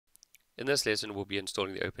In this lesson, we'll be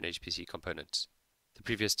installing the OpenHPC components. The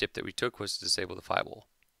previous step that we took was to disable the firewall.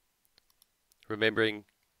 Remembering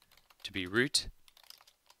to be root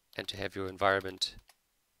and to have your environment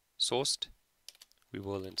sourced, we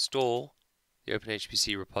will install the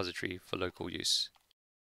OpenHPC repository for local use.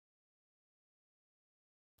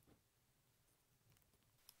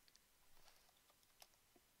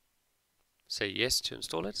 Say yes to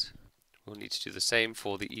install it. We'll need to do the same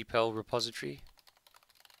for the EPEL repository.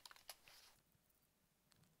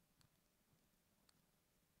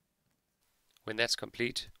 When that's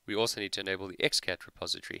complete, we also need to enable the XCAT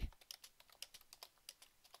repository.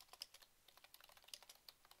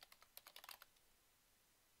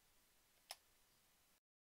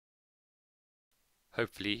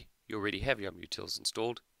 Hopefully you already have your utils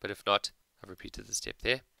installed, but if not, I've repeated the step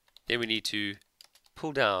there. Then we need to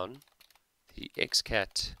pull down the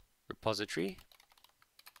XCAT repository,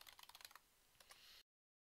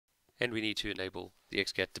 and we need to enable the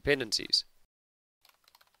XCAT dependencies.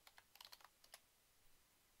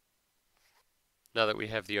 Now that we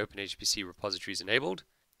have the OpenHPC repositories enabled,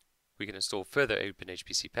 we can install further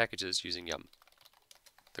OpenHPC packages using yum.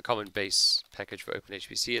 The common base package for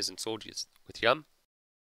OpenHPC is installed with yum.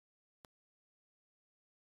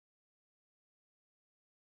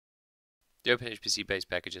 The OpenHPC base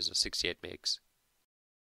packages are 68 megs.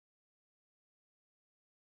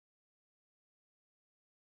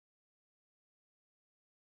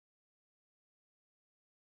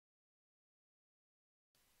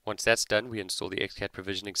 Once that's done, we install the XCAT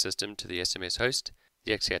provisioning system to the SMS host.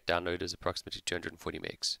 The XCAT download is approximately 240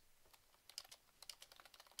 megs.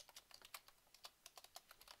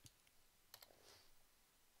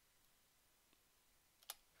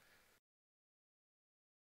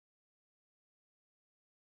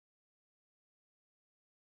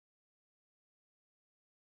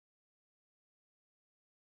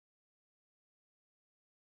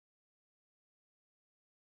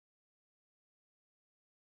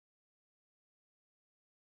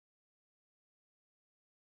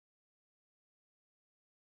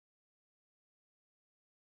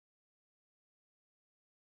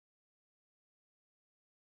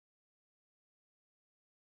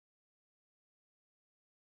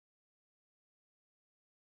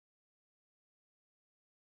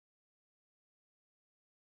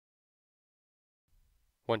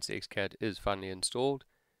 Once the XCAT is finally installed,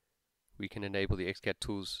 we can enable the XCAT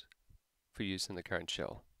tools for use in the current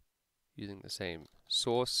shell. Using the same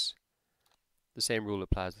source, the same rule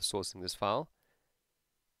applies to sourcing this file.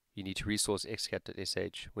 You need to resource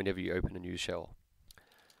xcat.sh whenever you open a new shell.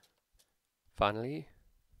 Finally,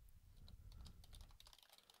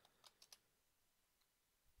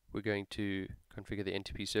 we're going to configure the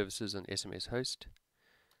NTP services on SMS host.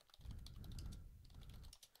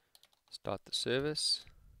 Start the service.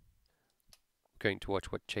 We're going to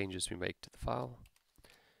watch what changes we make to the file.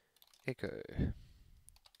 Echo. I'm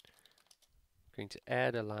going to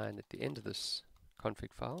add a line at the end of this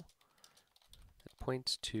config file that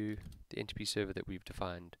points to the NTP server that we've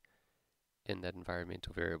defined in that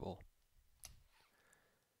environmental variable.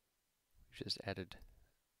 We've just added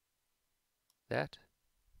that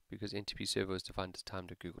because NTP server was defined as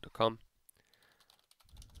time.google.com.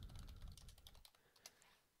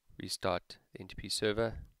 Restart the NTP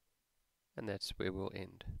server, and that's where we'll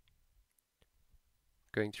end.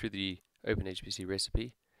 Going through the OpenHPC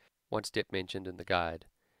recipe, one step mentioned in the guide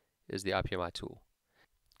is the IPMI tool.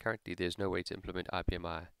 Currently there's no way to implement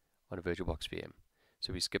IPMI on a VirtualBox VM,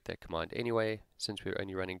 so we skip that command anyway. Since we're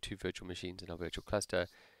only running 2 virtual machines in our virtual cluster,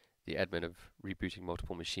 the admin of rebooting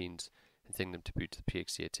multiple machines and setting them to boot to the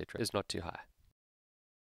PXC, etc. is not too high.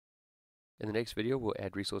 In the next video we'll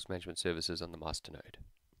add resource management services on the master node.